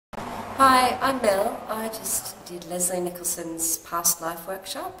Hi, I'm Mel. I just did Lesley Nicholson's past life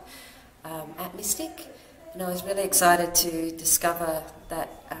workshop at Mystic, and I was really excited to discover that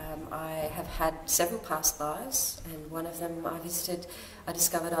I have had several past lives, and one of them I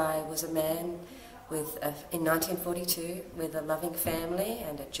discovered I was a man in 1942 with a loving family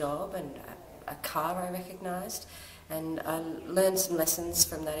and a job and a car I recognised, and I learned some lessons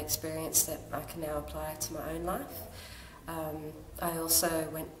from that experience that I can now apply to my own life. I also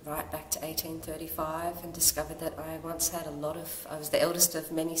went right back to 1835 and discovered that I was the eldest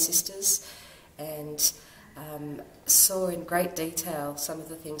of many sisters, and saw in great detail some of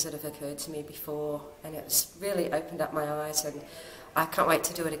the things that have occurred to me before, and it's really opened up my eyes, and I can't wait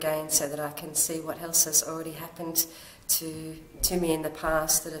to do it again so that I can see what else has already happened to me in the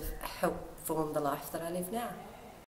past that have helped form the life that I live now.